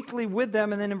uniquely with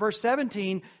them. And then in verse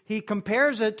 17, he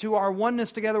compares it to our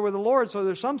oneness together with the Lord. So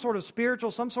there's some sort of spiritual,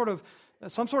 some sort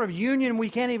of union we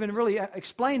can't even really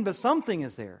explain, but something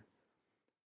is there.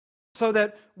 So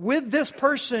that with this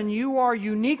person, you are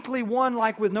uniquely one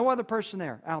like with no other person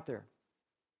out there.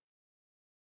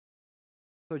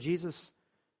 So Jesus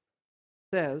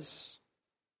says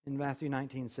in Matthew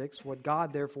 19:6, what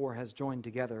God therefore has joined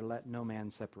together, let no man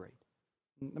separate.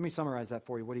 Let me summarize that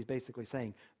for you, what he's basically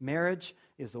saying. Marriage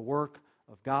is the work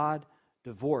of God.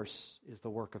 Divorce is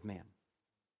the work of man.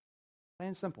 Plain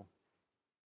and simple.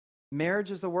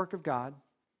 Marriage is the work of God.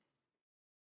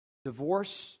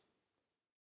 Divorce,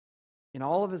 in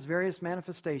all of its various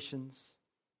manifestations,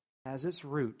 has its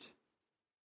root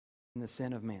in the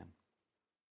sin of man.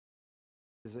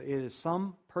 It is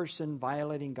some person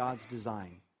violating God's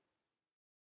design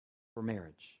for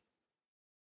marriage.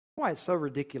 That's why it's so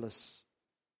ridiculous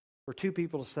for two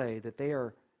people to say that they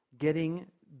are getting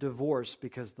divorced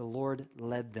because the Lord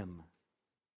led them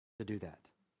to do that.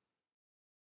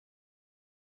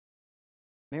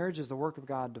 Marriage is the work of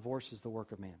God. Divorce is the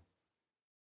work of man.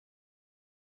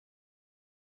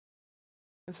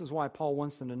 This is why Paul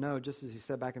wants them to know, just as he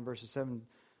said back in verses 7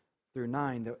 through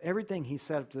 9, that everything he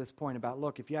said up to this point about,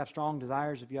 look, if you have strong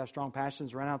desires, if you have strong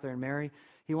passions, run out there and marry,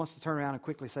 he wants to turn around and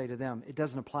quickly say to them, it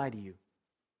doesn't apply to you.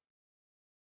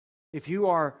 If you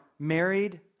are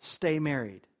married, stay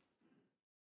married.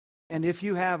 And if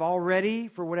you have already,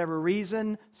 for whatever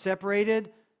reason,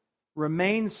 separated,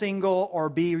 remain single or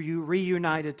be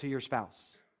reunited to your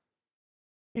spouse.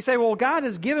 You say, well, God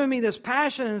has given me this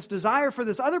passion and this desire for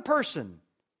this other person.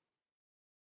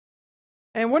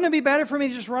 And wouldn't it be better for me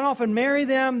to just run off and marry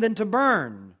them than to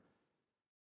burn?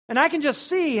 And I can just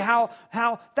see how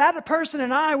that person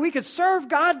and I, we could serve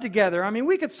God together. I mean,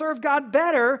 we could serve God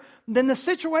better than the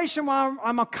situation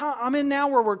I'm in now,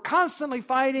 where we're constantly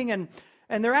fighting and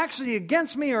they're actually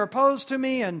against me or opposed to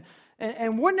me.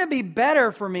 And wouldn't it be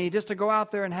better for me just to go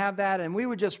out there and have that, and we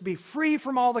would just be free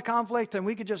from all the conflict, and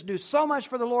we could just do so much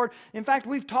for the Lord? In fact,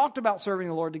 we've talked about serving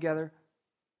the Lord together.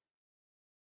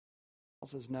 Paul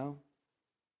says, no.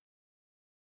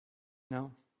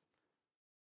 No.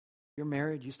 You're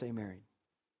married, you stay married.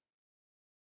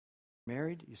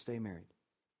 Married, you stay married.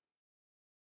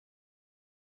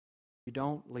 You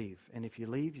don't leave. And if you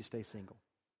leave, you stay single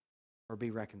or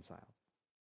be reconciled.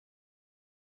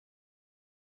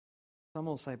 Some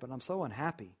will say, but I'm so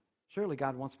unhappy. Surely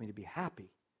God wants me to be happy.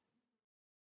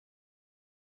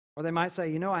 Or they might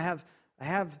say, I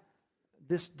have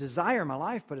this desire in my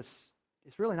life, but it's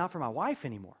really not for my wife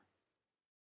anymore.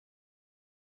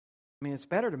 I mean, it's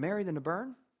better to marry than to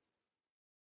burn.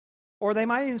 Or they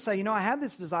might even say, I have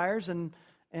these desires and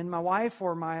my wife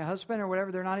or my husband or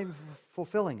whatever, they're not even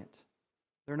fulfilling it.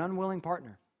 They're an unwilling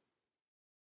partner.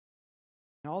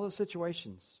 In all those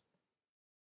situations,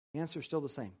 the answer is still the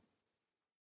same.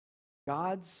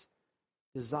 God's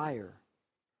desire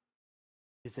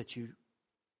is that you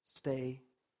stay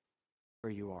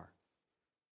where you are.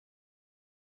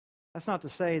 That's not to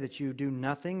say that you do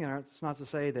nothing, and it's not to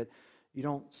say that you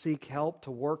don't seek help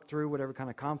to work through whatever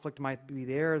kind of conflict might be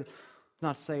there. It's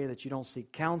not to say that you don't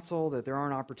seek counsel, that there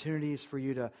aren't opportunities for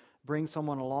you to bring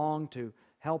someone along to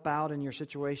help out in your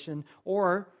situation.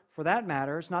 Or, for that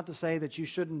matter, it's not to say that you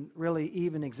shouldn't really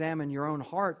even examine your own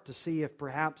heart to see if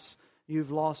perhaps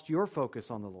you've lost your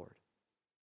focus on the Lord.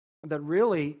 That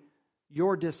really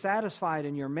you're dissatisfied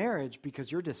in your marriage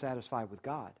because you're dissatisfied with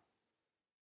God.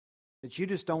 That you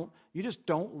just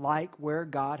don't like where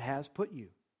God has put you.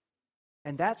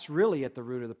 And that's really at the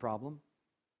root of the problem,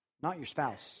 not your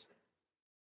spouse.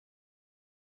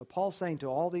 But Paul's saying to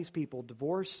all these people,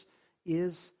 divorce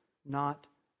is not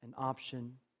an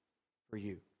option for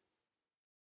you.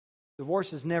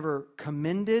 Divorce is never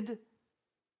commended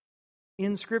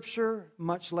in Scripture,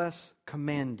 much less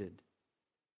commanded.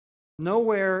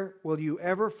 Nowhere will you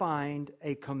ever find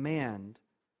a command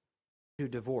to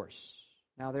divorce.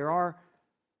 Now, there are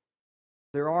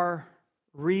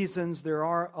reasons, there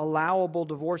are allowable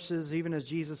divorces, even as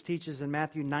Jesus teaches in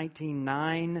Matthew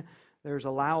 19:9. There's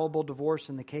allowable divorce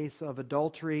in the case of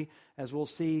adultery. As we'll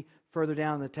see further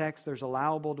down in the text, there's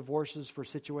allowable divorces for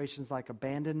situations like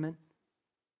abandonment.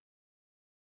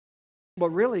 But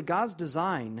really, God's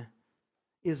design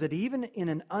is that even in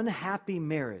an unhappy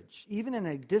marriage, even in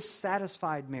a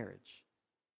dissatisfied marriage,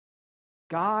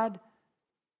 God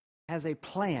has a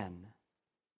plan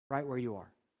right where you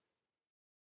are.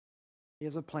 He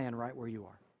has a plan right where you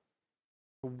are.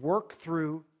 To work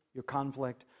through your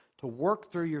conflict, to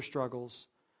work through your struggles,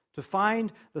 to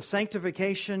find the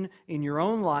sanctification in your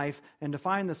own life, and to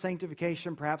find the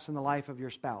sanctification perhaps in the life of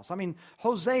your spouse. I mean,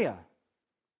 Hosea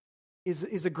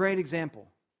is a great example,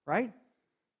 right?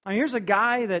 I mean, here's a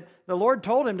guy that the Lord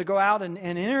told him to go out and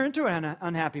enter into an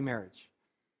unhappy marriage.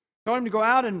 Told him to go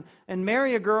out and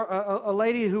marry a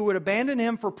lady who would abandon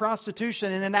him for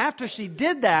prostitution. And then after she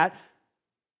did that,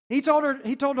 he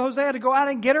told Hosea to go out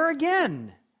and get her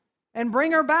again and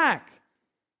bring her back.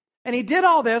 And he did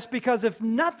all this because if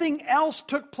nothing else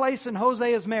took place in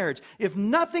Hosea's marriage, if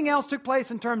nothing else took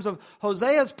place in terms of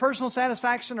Hosea's personal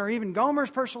satisfaction or even Gomer's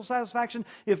personal satisfaction,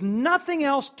 if nothing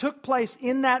else took place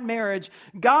in that marriage,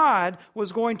 God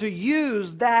was going to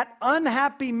use that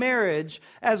unhappy marriage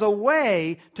as a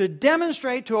way to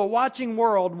demonstrate to a watching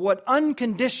world what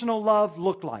unconditional love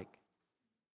looked like.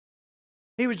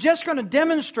 He was just going to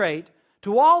demonstrate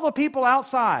to all the people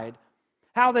outside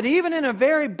how that even in a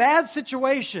very bad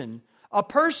situation, a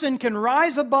person can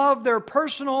rise above their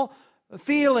personal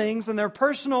feelings and their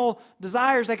personal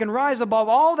desires. They can rise above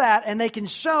all that, and they can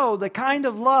show the kind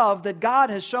of love that God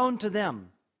has shown to them.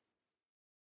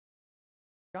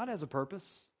 God has a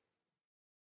purpose.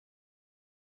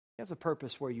 He has a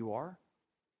purpose where you are.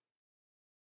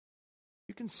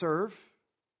 You can serve.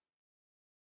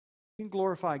 You can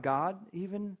glorify God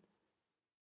even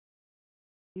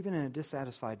in a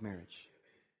dissatisfied marriage.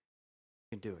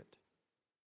 You can do it.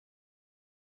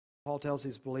 Paul tells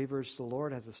these believers the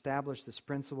Lord has established this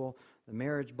principle. The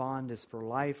marriage bond is for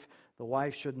life. The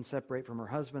wife shouldn't separate from her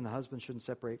husband. The husband shouldn't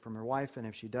separate from her wife. And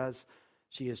if she does,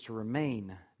 she is to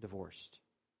remain divorced,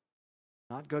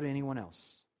 not go to anyone else.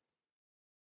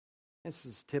 This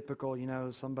is typical,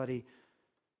 somebody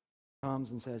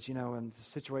comes and says, and the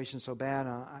situation's so bad,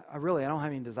 I don't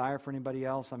have any desire for anybody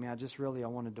else. I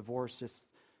want a divorce, just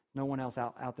no one else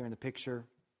out there in the picture.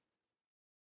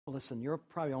 Well, listen, you're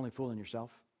probably only fooling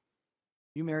yourself.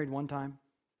 You married one time,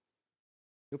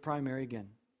 you'll probably marry again.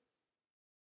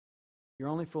 You're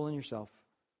only fooling yourself.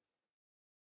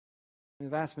 The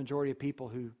vast majority of people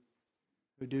who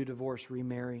do divorce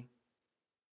remarry.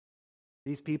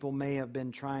 These people may have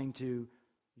been trying to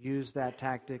use that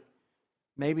tactic.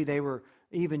 Maybe they were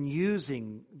even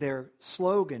using their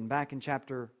slogan back in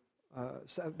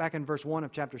verse 1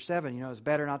 of chapter 7, it's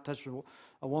better not touch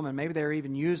a woman. Maybe they were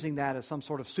even using that as some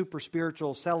sort of super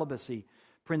spiritual celibacy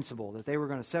principle, that they were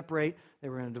going to separate, they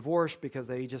were going to divorce because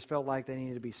they just felt like they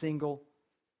needed to be single.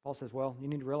 Paul says, well, you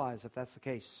need to realize if that's the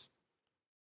case,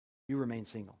 you remain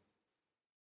single.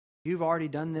 You've already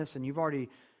done this and you've already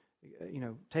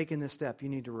taken this step. You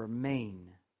need to remain.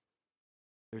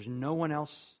 There's no one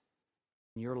else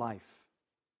in your life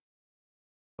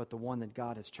but the one that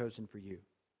God has chosen for you.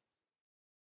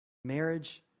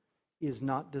 Marriage is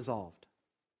not dissolved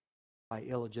by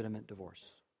illegitimate divorce.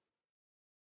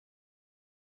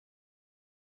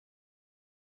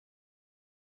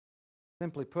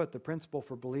 Simply put, the principle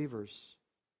for believers,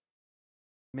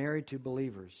 married to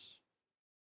believers,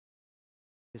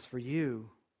 is for you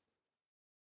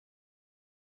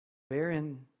to bear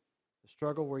in the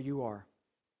struggle where you are.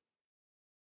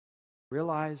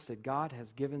 Realize that God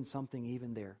has given something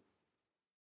even there.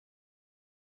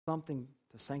 Something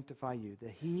to sanctify you.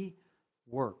 That He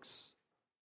works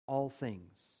all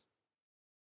things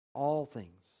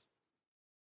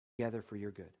together for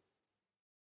your good.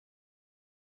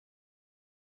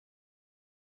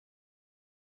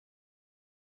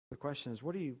 The question is,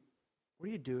 what do you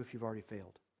do if you've already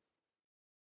failed?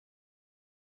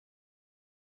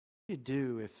 What do you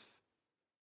do if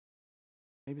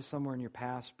maybe somewhere in your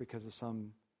past, because of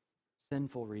some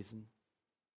sinful reason,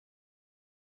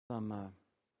 some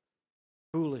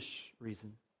foolish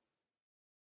reason,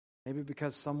 maybe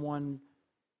because someone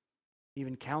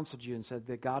even counseled you and said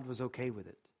that God was okay with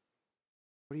it?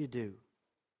 What do you do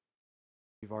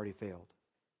if you've already failed?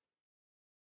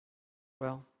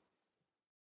 Well,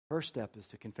 first step is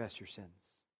to confess your sins.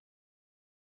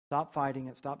 Stop fighting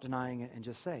it, stop denying it, and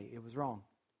just say, it was wrong.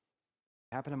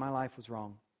 What happened in my life was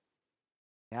wrong.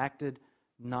 I acted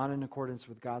not in accordance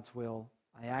with God's will.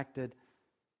 I acted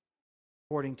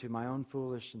according to my own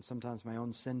foolish and sometimes my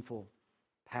own sinful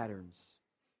patterns.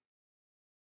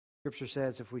 Scripture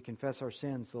says if we confess our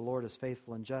sins, the Lord is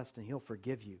faithful and just, and He'll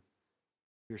forgive you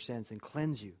your sins and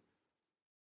cleanse you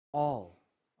all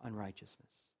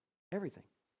unrighteousness. Everything.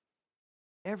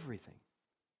 Everything.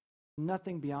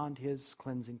 Nothing beyond His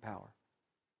cleansing power.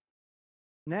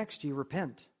 Next, you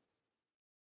repent.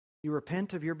 You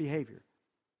repent of your behavior.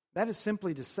 That is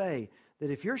simply to say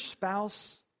that if your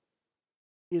spouse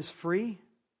is free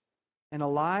and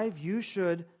alive, you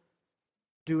should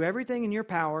do everything in your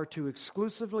power to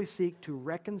exclusively seek to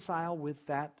reconcile with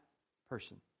that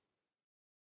person.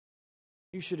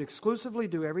 You should exclusively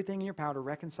do everything in your power to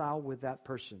reconcile with that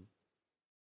person.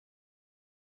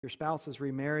 Your spouse is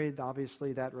remarried.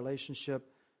 Obviously, that relationship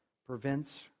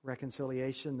prevents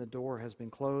reconciliation. The door has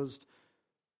been closed.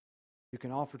 You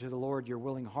can offer to the Lord your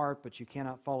willing heart, but you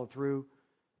cannot follow through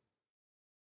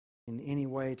in any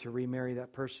way to remarry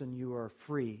that person. You are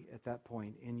free at that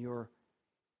point in your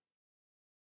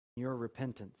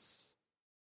repentance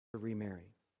to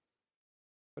remarry.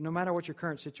 But no matter what your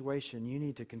current situation, you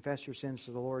need to confess your sins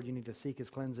to the Lord. You need to seek His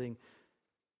cleansing.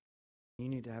 You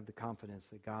need to have the confidence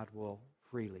that God will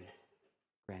freely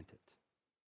grant it,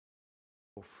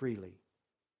 will freely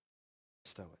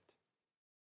bestow it.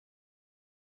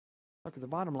 Look, the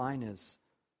bottom line is,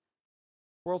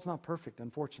 the world's not perfect,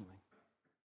 unfortunately.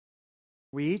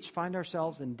 We each find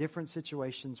ourselves in different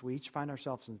situations. We each find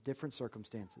ourselves in different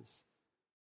circumstances.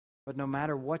 But no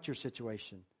matter what your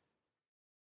situation,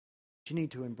 what you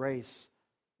need to embrace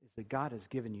is that God has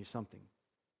given you something.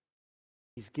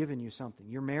 He's given you something.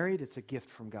 You're married, it's a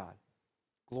gift from God.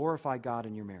 Glorify God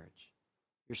in your marriage.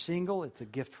 You're single, it's a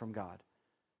gift from God.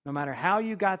 No matter how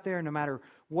you got there, no matter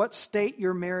what state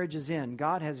your marriage is in,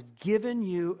 God has given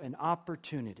you an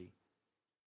opportunity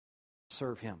to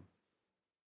serve Him.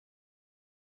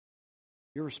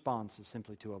 Your response is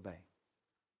simply to obey. I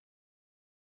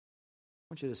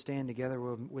want you to stand together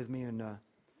with me, and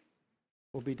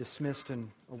we'll be dismissed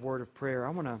in a word of prayer. I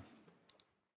want to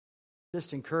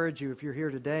Just encourage you if you're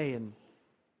here today and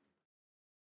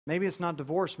maybe it's not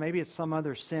divorce, maybe it's some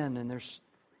other sin and there's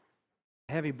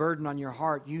a heavy burden on your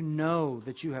heart. You know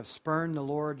that you have spurned the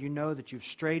Lord. You know that you've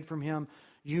strayed from Him.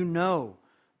 You know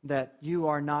that you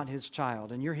are not His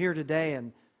child. And you're here today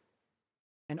and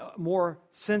more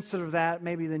sensitive to that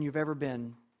maybe than you've ever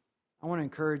been. I want to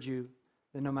encourage you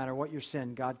that no matter what your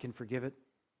sin, God can forgive it.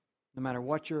 No matter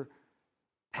what your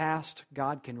past,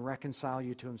 God can reconcile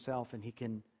you to Himself and He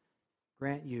can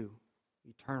grant you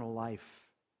eternal life,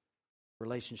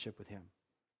 relationship with Him.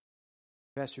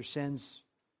 Confess your sins,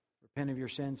 repent of your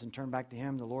sins, and turn back to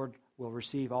Him. The Lord will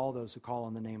receive all those who call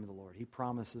on the name of the Lord. He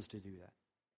promises to do that.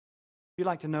 If you'd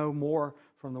like to know more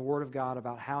from the Word of God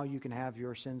about how you can have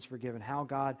your sins forgiven, how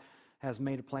God has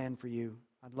made a plan for you,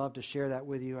 I'd love to share that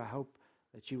with you. I hope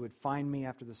that you would find me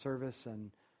after the service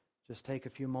and just take a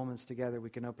few moments together.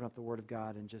 We can open up the Word of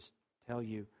God and just tell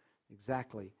you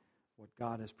exactly what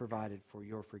God has provided for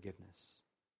your forgiveness.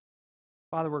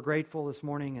 Father, we're grateful this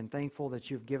morning and thankful that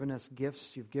you've given us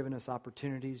gifts, you've given us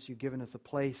opportunities, you've given us a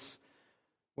place,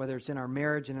 whether it's in our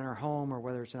marriage and in our home or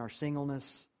whether it's in our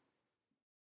singleness.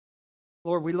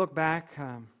 Lord, we look back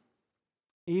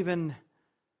even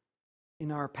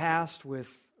in our past with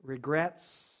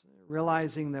regrets,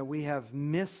 realizing that we have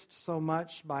missed so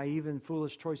much by even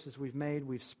foolish choices we've made.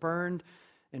 We've spurned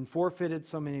and forfeited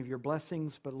so many of your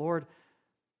blessings. But Lord,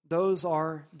 those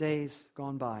are days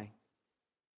gone by.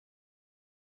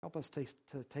 Help us to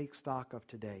take stock of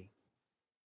today,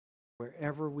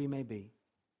 wherever we may be.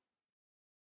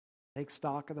 Take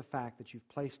stock of the fact that you've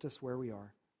placed us where we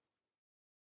are,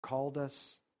 called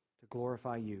us to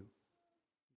glorify you,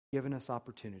 given us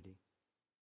opportunity.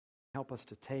 Help us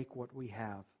to take what we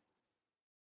have,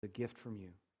 the gift from you,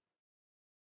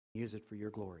 use it for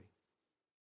your glory.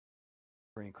 I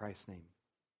pray in Christ's name.